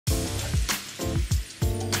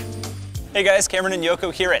Hey guys, Cameron and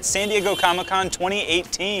Yoko here at San Diego Comic-Con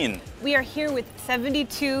 2018. We are here with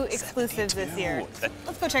 72 exclusives this year.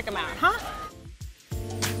 Let's go check them out, huh?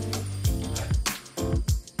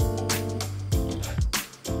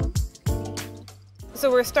 So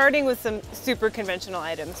we're starting with some super conventional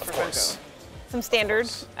items for Funko. Some standard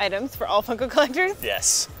items for all Funko collectors.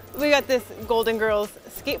 Yes. We got this Golden Girls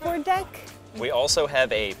skateboard deck. We also have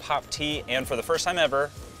a Pop Tee, and for the first time ever,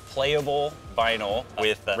 playable vinyl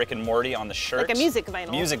with Rick and Morty on the shirt. Like a music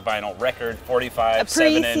vinyl. Music vinyl, record, 45, a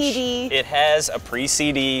 7-inch. pre-CD. It has a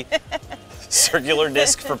pre-CD circular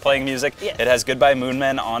disc for playing music. Yes. It has Goodbye Moon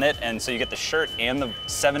Men on it, and so you get the shirt and the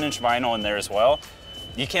 7-inch vinyl in there as well.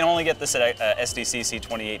 You can only get this at SDCC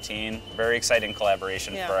 2018. Very exciting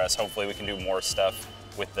collaboration for us. Hopefully we can do more stuff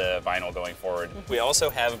with the vinyl going forward. We also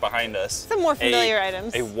have behind us some more familiar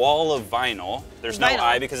items. A wall of vinyl. There's no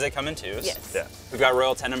eye because they come in twos. Yes. Yeah. We've got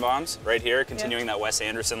Royal Tenenbaums right here, continuing that Wes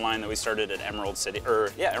Anderson line that we started at Emerald City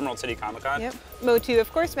Comic-Con. Yep. Motu,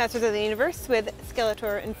 of course, Masters of the Universe with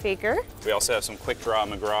Skeletor and Faker. We also have some Quick Draw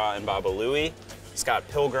McGraw and Baba Louie. Scott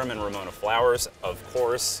Pilgrim and Ramona Flowers, of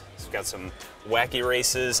course. We've got some Wacky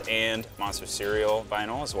Races and Monster Cereal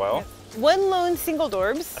vinyl as well. Yep. One lone single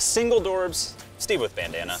Dorbs. A single Dorbs, Steve with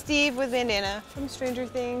bandana. Steve with bandana from Stranger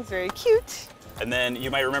Things, very cute. And then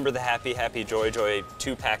you might remember the Happy Happy Joy Joy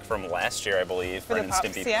 2-pack from last year, I believe, For Ren the and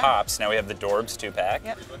Pops, Stimpy Pops. Now we have the Dorbs 2-pack.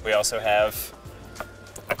 Yep. We also have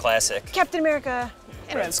a classic. Captain America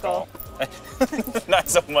and Red Skull. Not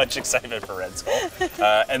so much excitement for Red Skull.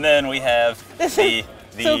 And then we have the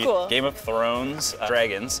so cool. Game of Thrones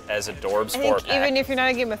dragons as a Dorbs 4-pack. Even if you're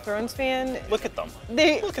not a Game of Thrones fan, look at them.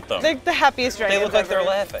 Look at them. They're the happiest dragons. They look like ever. they're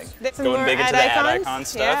laughing. Some Going more big into the ad icons. icon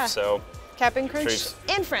stuff. Yeah. So Cap'n Crunch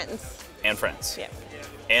and Friends. And Friends. Yeah.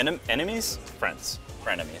 Enemies? Friends.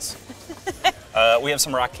 Frenemies. We have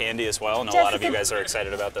some rock candy as well. I know a lot of you guys are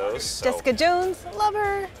excited about those. So. Jessica Jones, love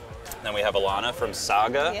her. Then we have Alana from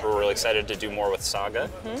Saga. Yeah. We're really excited to do more with Saga.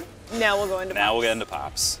 Now we'll go into Now Pops. we'll get into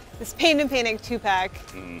Pops. This Pain and Panic 2-pack.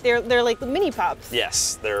 They're like mini Pops.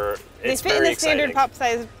 Yes, They fit in a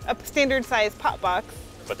standard size pop box.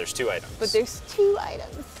 But there's 2 items. But there's 2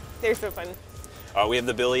 items. They're so fun. We have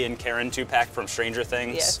the Billy and Karen 2-pack from Stranger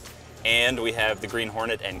Things. Yes. And we have the Green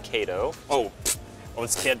Hornet and Kato. Oh,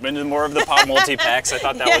 let's get into more of the Pop multi-packs. I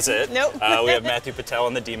thought that was it. Nope. We have Matthew Patel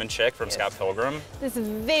and the Demon Chick from Scott Pilgrim. This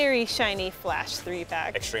very shiny Flash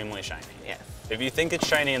 3-pack. Extremely shiny. Yes. If you think it's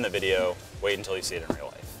shiny in the video, wait until you see it in real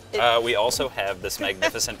life. We also have this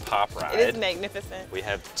magnificent Pop ride. It is magnificent. We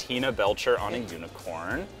have Tina Belcher on a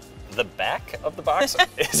unicorn. The back of the box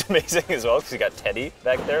is amazing as well because you got Teddy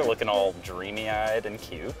back there looking all dreamy-eyed and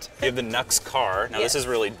cute. We have the Nux car. Now this is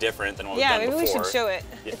really different than what we've done before. Yeah, maybe we should show it.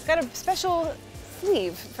 Yeah. It's got a special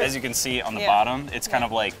sleeve. As you can see on the bottom, it's kind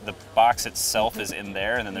of like the box itself is in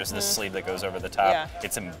there, and then there's this sleeve that goes over the top. Yeah.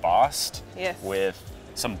 It's embossed with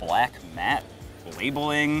some black matte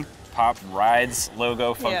labeling, Pop Rides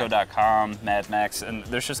logo, Funko.com, Mad Max, and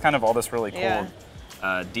there's just kind of all this really cool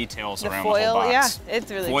details around the whole box. Yeah, it's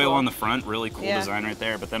really foil cool. on the front, really cool design right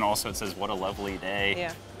there, but then also it says "What a lovely day"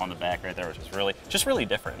 on the back right there, which is really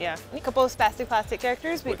different. Yeah, a couple of spastic plastic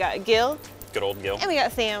characters. We got Gil. Good old Gil. And we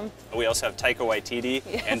got Sam. We also have Taika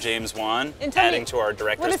Waititi and James Wan adding to our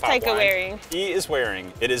director's Pop line. What is Taika wearing? He is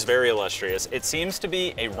wearing, it is very illustrious. It seems to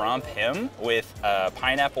be a romp him with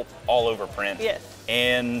pineapple all over print. Yes.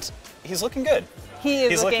 And he's looking good.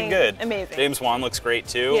 He's looking good. Amazing. James Wan looks great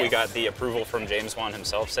too. Yes. We got the approval from James Wan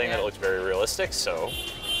himself saying that it looks very realistic, so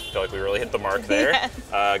I feel like we really hit the mark there.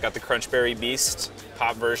 Yes. Got the Crunchberry Beast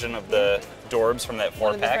Pop version of the Dorbs from that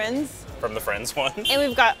 4-pack. From the Friends one. And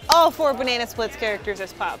we've got all 4 Banana Splits characters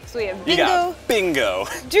as Pops. So we have Bingo. You got Bingo.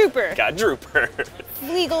 Drooper. Got Drooper.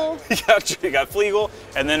 Fleagle. You got Fleagle.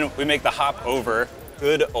 And then we make the hop over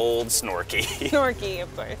good old Snorky. Snorky,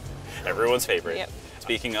 of course. Everyone's favorite. Yep.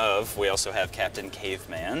 Speaking of, we also have Captain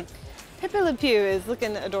Caveman. Pepe Le Pew is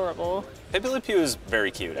looking adorable. Pepe Le Pew is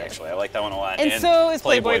very cute, actually. I like that one a lot. And so is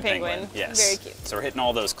Playboy Penguin. Yes. Very cute. So we're hitting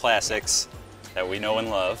all those classics that we know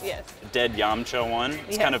and love. Yes. Dead Yamcha one.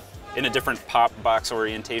 It's kind of in a different pop box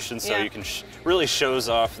orientation, so you can really shows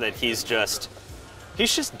off that he's just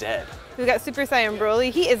dead. We've got Super Saiyan Broly.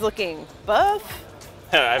 He is looking buff.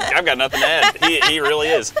 I've got nothing to add. He really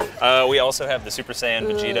is. We also have the Super Saiyan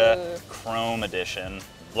Vegeta Chrome Edition,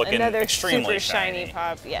 looking extremely shiny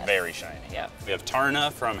Pop. Yes. Very shiny. Yeah. We have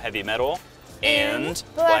Tarna from Heavy Metal and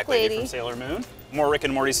Black Lady from Sailor Moon. More Rick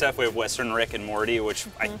and Morty stuff. We have Western Rick and Morty, which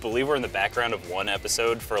I believe were in the background of one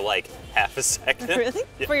episode for like half a second. Really?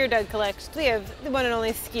 Yeah. For your Doug collection, we have the one and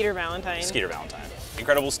only Skeeter Valentine. Skeeter Valentine.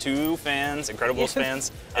 Incredibles 2 fans, Incredibles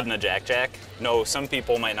fans, Edna Jack Jack. No, some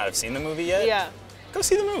people might not have seen the movie yet. Yeah. go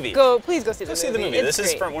see the movie. Please go see the movie. Go see the movie. This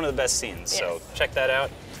is one of the best scenes, so check that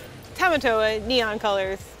out. Tamatoa, neon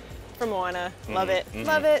colors from Moana. Love it.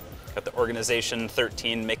 Love it. Got the Organization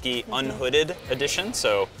 13 Mickey Unhooded edition,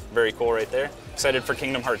 so very cool right there. Excited for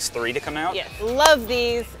Kingdom Hearts 3 to come out. Yes, love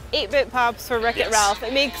these 8-bit pops for Wreck-It Ralph.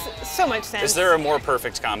 It makes so much sense. Is there a more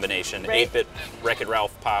perfect combination? Right? 8-bit Wreck-It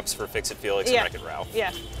Ralph pops for Fix-It Felix and Wreck-It Ralph.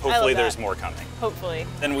 Yeah. Hopefully there's more coming. Hopefully.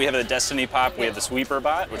 Then we have the Destiny pop. We have the Sweeper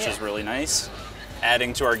bot, which is really nice.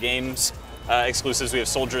 Adding to our games exclusives, we have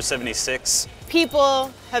Soldier 76.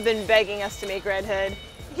 People have been begging us to make Red Hood.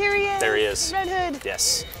 Here he is. There he is. Red Hood.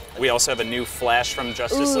 Yes. We also have a new Flash from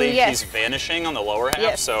Justice League. Yes. He's vanishing on the lower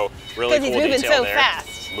half, so really cool detail there. Because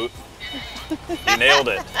he's moving so fast. He nailed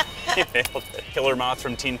it. He nailed it. Killer Moth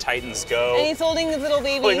from Teen Titans Go. And he's holding his little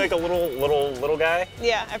baby. Holding like a little guy.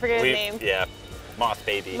 Yeah, I forget his name. Yeah, Moth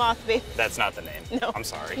Baby. Moth Baby. That's not the name. No. I'm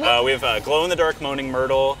sorry. We have a glow-in-the-dark Moaning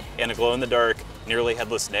Myrtle and a glow-in-the-dark Nearly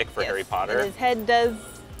Headless Nick for Harry Potter. And his head does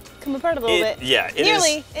come apart a little bit. Yeah, it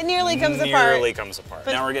nearly comes apart. Nearly comes apart.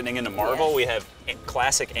 But now we're getting into Marvel. We have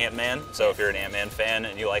classic Ant-Man. So if you're an Ant-Man fan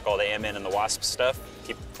and you like all the Ant-Man and the Wasp stuff,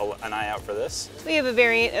 keep an eye out for this. We have a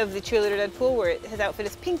variant of the Cheerleader Deadpool where his outfit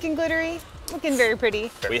is pink and glittery, looking very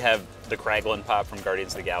pretty. We have the Kraglin pop from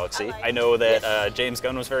Guardians of the Galaxy. I know that James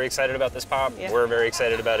Gunn was very excited about this pop. Yeah. We're very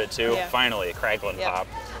excited about it too. Yeah. Finally, Kraglin pop.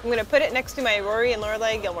 I'm gonna put it next to my Rory and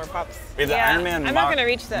Lorelai Gilmore pops. We have the Iron Man I'm not gonna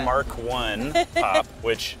reach that. Mark I pop,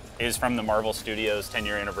 which is from the Marvel Studios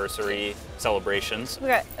 10-year anniversary celebrations. We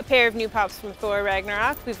got a pair of new pops from Thor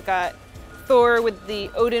Ragnarok. We've got Thor with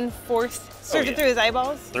the Odin Force surging through his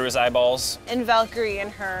eyeballs. Through his eyeballs. And Valkyrie in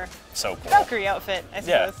her Valkyrie outfit, I suppose.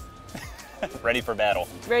 Yeah. Ready for battle.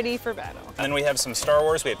 Ready for battle. And then we have some Star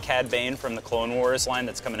Wars. We have Cad Bane from the Clone Wars line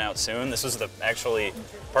that's coming out soon. This was actually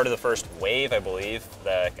part of the first wave, I believe.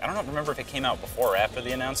 I don't remember if it came out before or after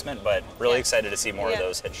the announcement, but really excited to see more of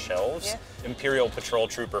those hit shelves. Yeah. Imperial Patrol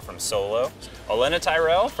Trooper from Solo. Olenna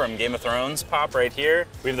Tyrell from Game of Thrones pop right here.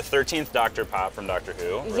 We have the 13th Doctor pop from Doctor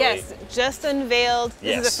Who. Really. Yes, just unveiled.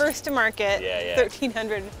 This is the first to market. Yeah.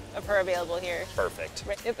 1,300 of her available here. Perfect.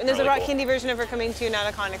 Right. Yep. And there's a rock candy version of her coming too, not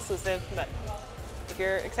a con exclusive, but if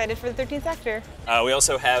you're excited for the 13th Doctor. We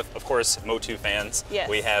also have, of course, Motu fans. Yes.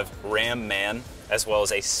 We have Ram Man, as well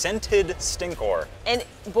as a scented Stinkor. And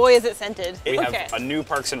boy, is it scented. We have a new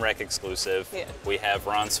Parks and Rec exclusive. Yeah. We have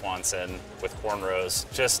Ron Swanson with cornrows,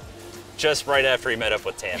 just right after he met up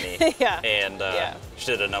with Tammy. And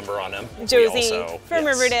she did a number on him. Josie from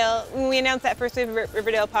Riverdale. When we announced that first wave of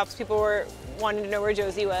Riverdale pops, people were wanting to know where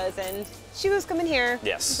Josie was, and she was coming here.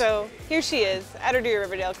 Yes. So here she is. Add her to your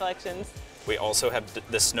Riverdale collections. We also have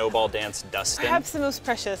the Snowball Dance Dustin. Perhaps the most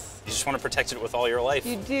precious. You just want to protect it with all your life.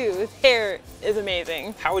 You do. His hair is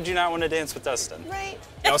amazing. How would you not want to dance with Dustin? Right.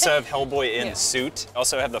 We also have Hellboy in suit.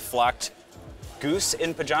 Also have the flocked Goose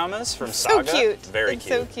in pajamas from Saga. So cute. Very cute.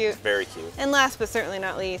 So cute. Very cute. And last but certainly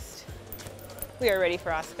not least, we are ready for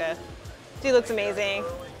Asuka. She looks amazing.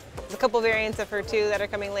 There's a couple variants of her too that are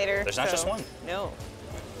coming later. There's not just one. No.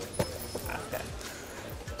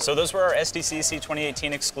 So those were our SDCC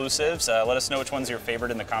 2018 exclusives. Let us know which one's your favorite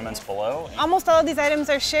in the comments below. Almost all of these items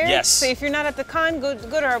are shared. Yes. So if you're not at the con, go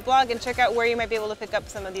to our blog and check out where you might be able to pick up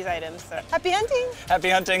some of these items. So happy hunting. Happy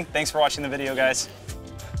hunting. Thanks for watching the video, guys.